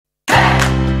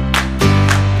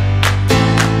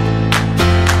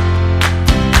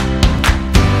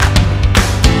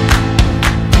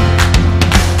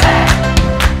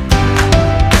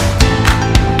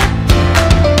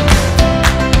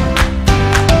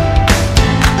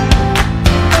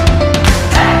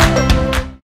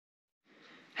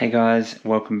guys,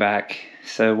 welcome back.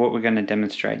 So what we're going to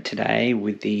demonstrate today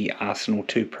with the Arsenal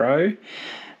 2 Pro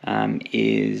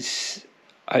is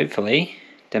hopefully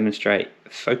demonstrate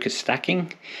focus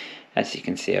stacking. As you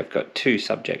can see, I've got two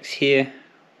subjects here,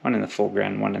 one in the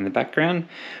foreground, one in the background.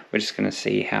 We're just going to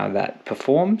see how that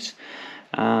performs,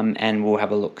 and we'll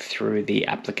have a look through the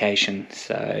application.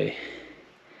 So there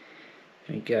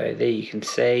we go, there you can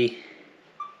see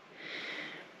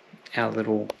our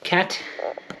little cat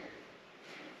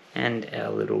and our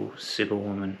little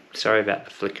superwoman. Sorry about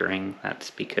the flickering,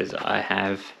 that's because I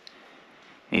have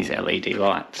these LED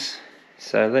lights.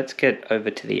 So let's get over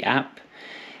to the app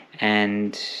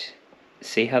and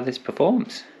see how this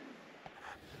performs.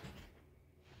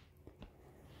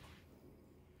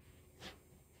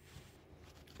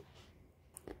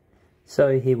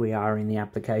 So here we are in the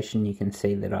application. You can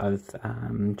see that I've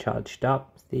charged up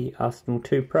the Arsenal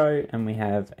 2 Pro, and we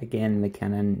have again the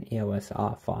Canon EOS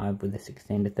R5 with a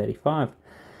 16-35.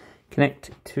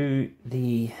 Connect to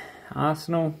the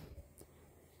Arsenal.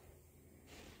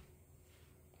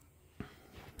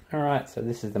 Alright, so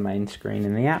this is the main screen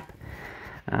in the app.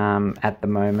 At the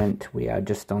moment we are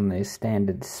just on the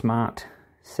standard smart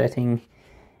setting,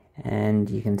 and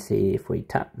you can see if we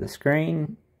tap the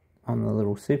screen on the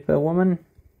little superwoman,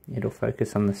 it'll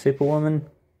focus on the superwoman,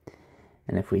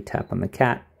 and if we tap on the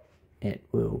cat, it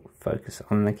will focus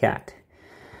on the cat.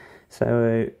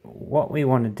 So what we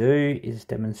want to do is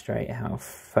demonstrate how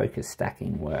focus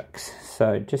stacking works.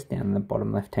 So just down in the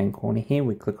bottom left hand corner here,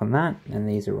 we click on that, and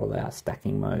these are all our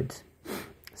stacking modes.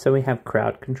 So we have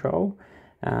crowd control,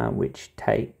 which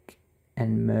take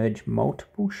and merge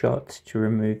multiple shots to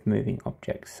remove moving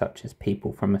objects such as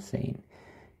people from a scene.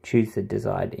 Choose the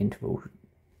desired interval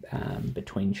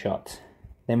between shots.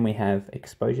 Then we have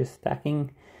exposure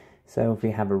stacking. So if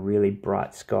we have a really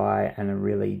bright sky and a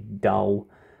really dull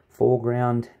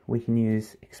foreground, we can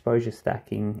use exposure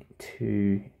stacking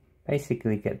to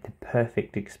basically get the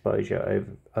perfect exposure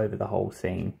over the whole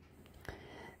scene.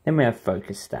 Then we have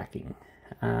focus stacking.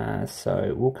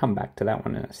 So we'll come back to that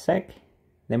one in a sec.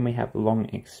 Then we have long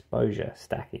exposure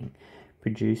stacking.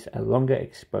 Produce a longer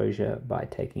exposure by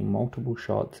taking multiple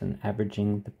shots and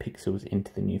averaging the pixels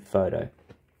into the new photo.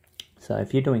 So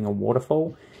if you're doing a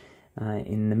waterfall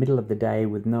in the middle of the day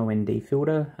with no ND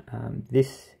filter,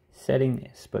 this setting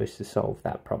is supposed to solve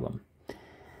that problem.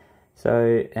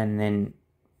 So, and then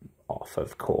off,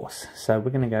 of course. So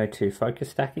we're going to go to focus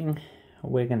stacking.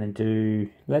 We're going to do,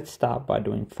 let's start by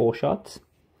doing 4 shots.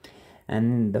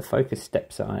 And the focus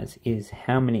step size is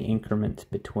how many increments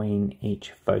between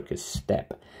each focus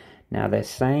step. Now they're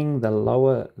saying the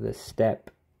lower the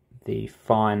step, the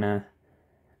finer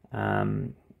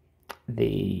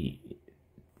the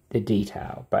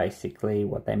detail. Basically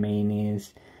what they mean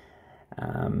is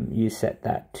you set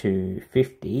that to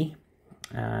 50,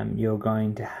 you're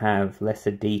going to have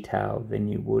lesser detail than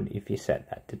you would if you set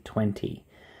that to 20.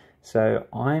 So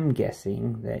I'm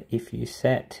guessing that if you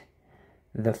set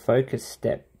the focus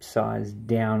step size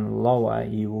down lower,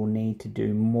 you will need to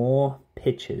do more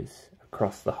pictures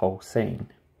across the whole scene.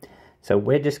 So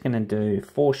we're just going to do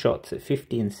 4 shots at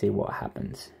 50 and see what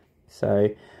happens. So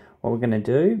what we're going to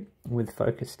do with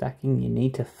focus stacking, you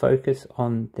need to focus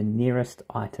on the nearest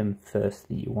item first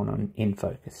that you want in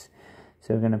focus.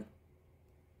 So we're going to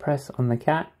press on the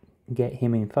cat, get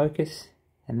him in focus,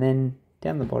 and then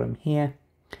down the bottom here,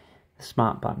 the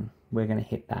smart button, we're going to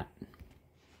hit that.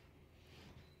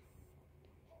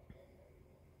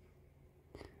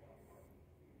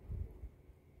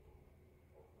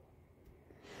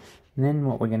 And then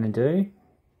what we're going to do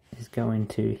is go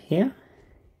into here.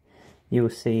 You'll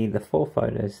see the 4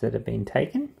 photos that have been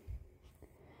taken,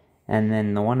 and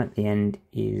then the one at the end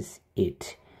is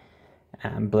it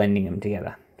blending them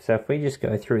together. So if we just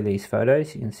go through these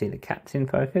photos, you can see the cat's in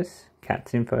focus,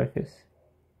 cat's in focus,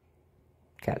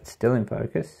 cat's still in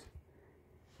focus.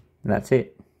 And that's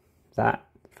it. That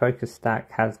focus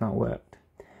stack has not worked.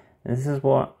 And this is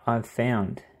what I've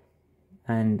found,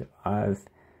 and I've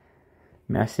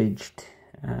messaged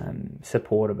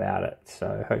support about it,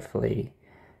 so hopefully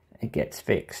it gets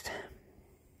fixed.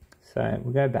 So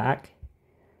we'll go back.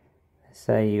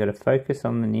 Say you got to focus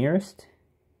on the nearest,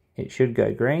 it should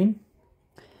go green.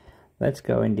 Let's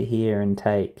go into here and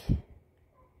take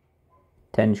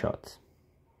 10 shots.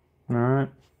 Alright,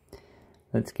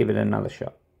 let's give it another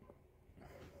shot.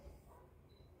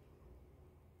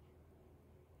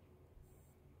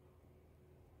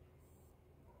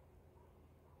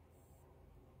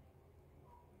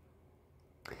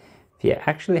 If you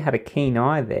actually had a keen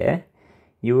eye there,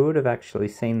 you would have actually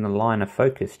seen the line of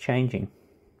focus changing.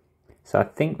 So I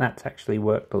think that's actually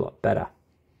worked a lot better.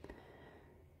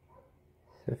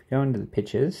 So So if you go into the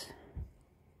pictures,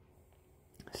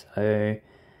 so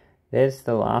there's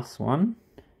the last one,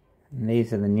 and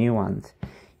these are the new ones.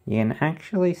 You can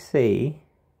actually see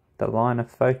the line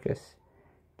of focus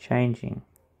changing.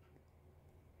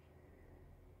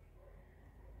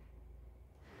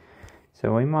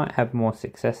 So we might have more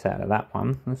success out of that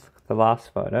one. Let's look at the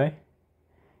last photo.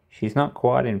 She's not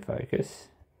quite in focus,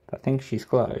 but I think she's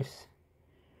close.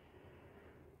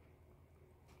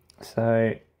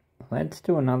 So let's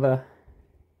do another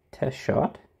test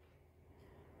shot.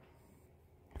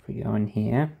 If we go in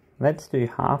here, let's do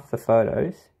half the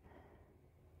photos,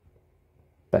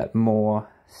 but more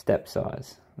step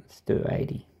size. Let's do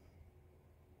 80.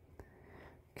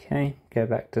 Okay, go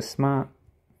back to smart,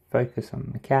 focus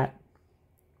on the cat,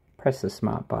 press the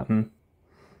smart button.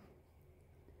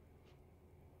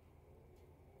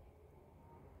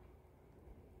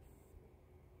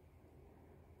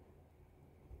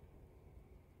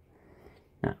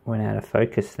 No, went out of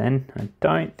focus then. I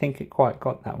don't think it quite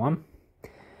got that one.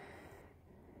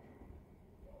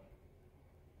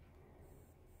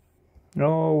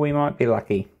 Oh, we might be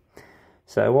lucky.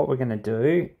 So what we're going to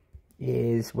do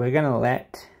is we're going to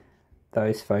let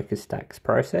those focus stacks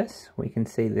process. We can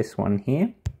see this one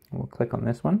here. We'll click on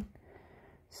this one.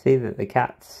 See that the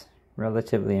cat's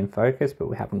relatively in focus, but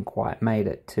we haven't quite made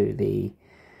it to the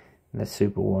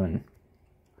Superwoman.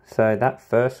 So that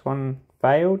first one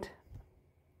failed.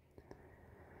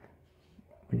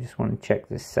 We just want to check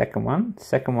the second one. The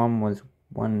second one was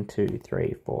 1, 2,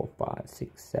 3, 4, 5,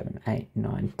 6, 7, 8,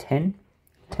 9, 10.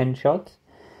 10 shots.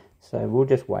 So we'll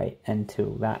just wait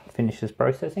until that finishes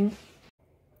processing.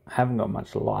 I haven't got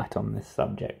much light on this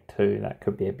subject too. That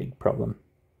could be a big problem.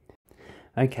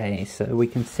 Okay, so we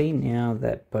can see now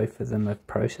that both of them have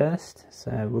processed.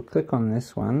 So we'll click on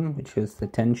this one, which was the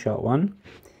 10 shot one.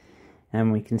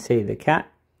 And we can see the cat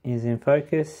is in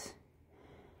focus.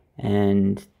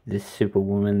 And this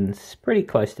Superwoman's pretty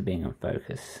close to being on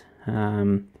focus.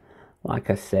 Like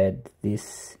I said,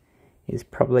 this is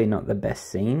probably not the best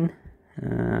scene,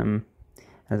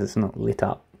 as it's not lit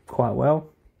up quite well.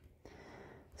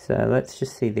 So let's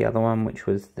just see the other one, which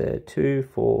was the 2,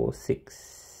 4,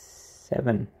 6,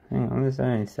 7. Hang on, there's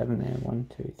only 7 there. 1,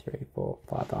 2, 3, 4,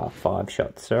 5. 5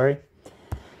 shots, sorry.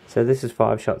 So this is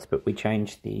 5 shots, but we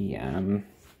changed the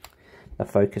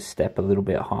focus step a little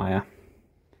bit higher.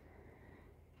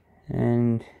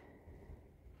 And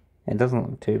it doesn't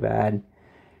look too bad.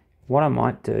 What I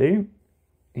might do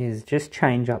is just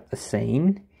change up the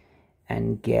scene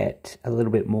and get a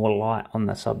little bit more light on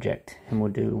the subject, and we'll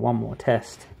do one more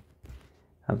test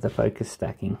of the focus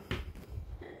stacking.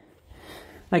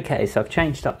 Okay, so I've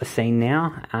changed up the scene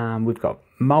now. We've got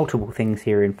multiple things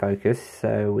here in focus.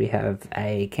 So we have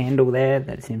a candle there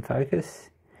that's in focus,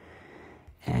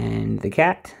 and the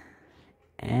cat,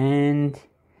 and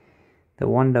the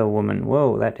Wonder Woman.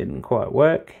 Whoa, that didn't quite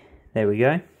work. There we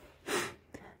go.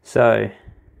 So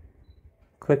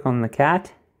click on the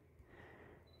cat.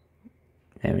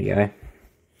 There we go.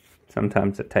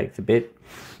 Sometimes it takes a bit.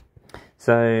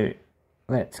 So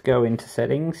let's go into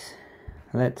settings.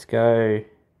 Let's go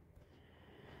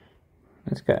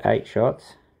 8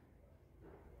 shots.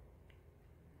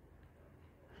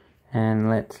 And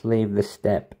let's leave the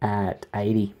step at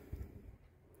 80.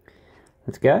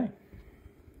 Let's go.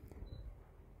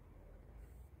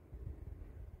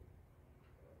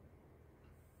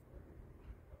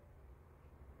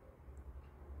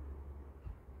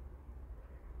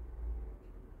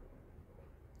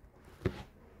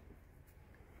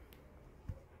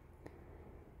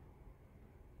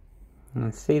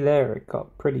 And see there, it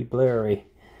got pretty blurry,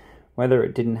 whether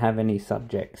it didn't have any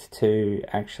subjects to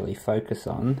actually focus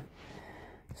on.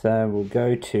 So we'll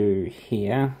go to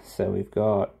here. So we've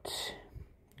got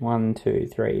 1, 2,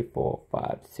 3, 4,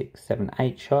 5, 6, 7,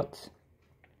 8 shots,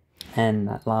 and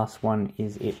that last one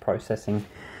is it processing.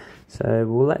 So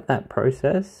we'll let that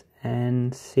process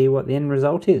and see what the end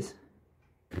result is.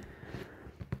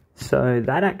 So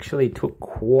that actually took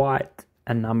quite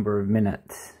a number of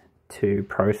minutes to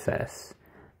process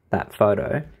that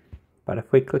photo, but if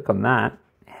we click on that,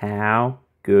 how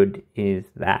good is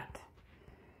that?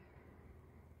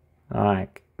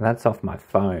 Like, that's off my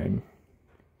phone,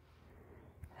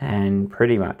 and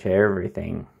pretty much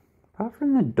everything apart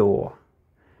from the door.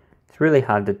 It's really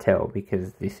hard to tell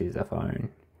because this is a phone,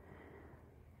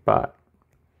 but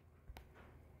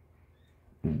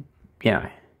you know,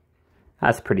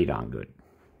 that's pretty darn good.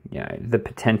 You know, the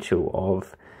potential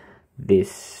of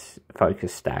this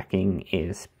focus stacking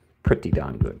is pretty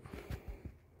darn good.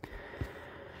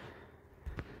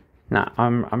 No,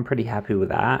 I'm pretty happy with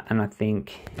that, and I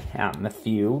think out in the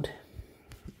field,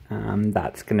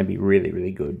 that's going to be really,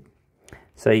 really good.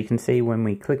 So you can see when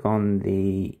we click on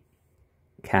the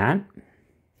cat,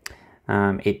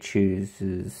 it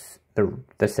chooses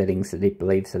the settings that it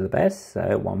believes are the best.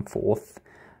 So 1/4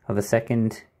 of a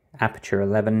second, aperture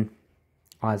 11,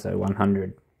 ISO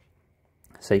 100.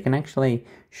 So you can actually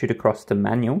shoot across to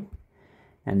manual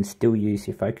and still use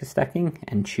your focus stacking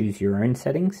and choose your own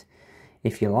settings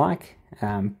if you like.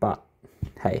 But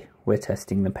hey, we're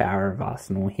testing the power of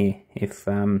Arsenal here. If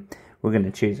we're going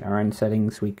to choose our own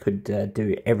settings, we could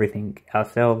do everything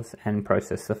ourselves and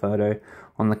process the photo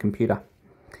on the computer.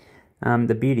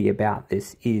 The beauty about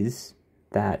this is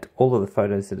that all of the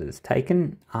photos that it's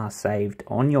taken are saved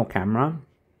on your camera,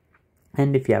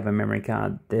 and if you have a memory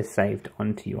card, they're saved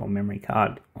onto your memory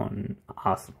card on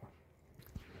Arsenal.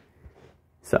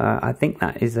 So I think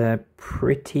that is a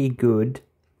pretty good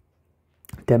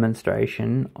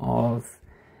demonstration of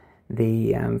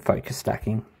the focus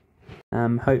stacking.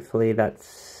 Hopefully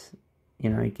that's,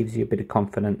 gives you a bit of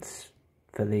confidence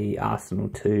for the Arsenal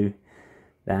 2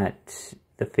 that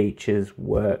the features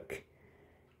work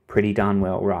pretty darn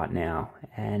well right now,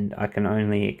 and I can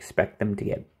only expect them to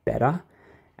get better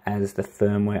as the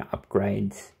firmware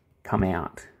upgrades come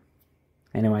out.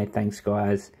 Anyway, thanks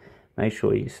guys. Make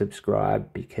sure you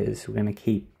subscribe, because we're going to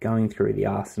keep going through the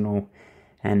Arsenal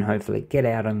and hopefully get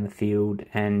out on the field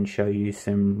and show you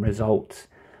some results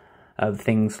of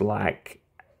things like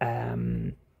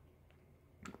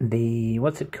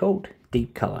what's it called?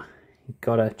 Deep color. You've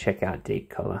got to check out deep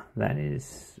color. That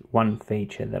is one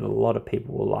feature that a lot of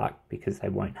people will like, because they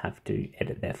won't have to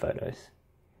edit their photos.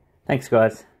 Thanks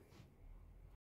guys.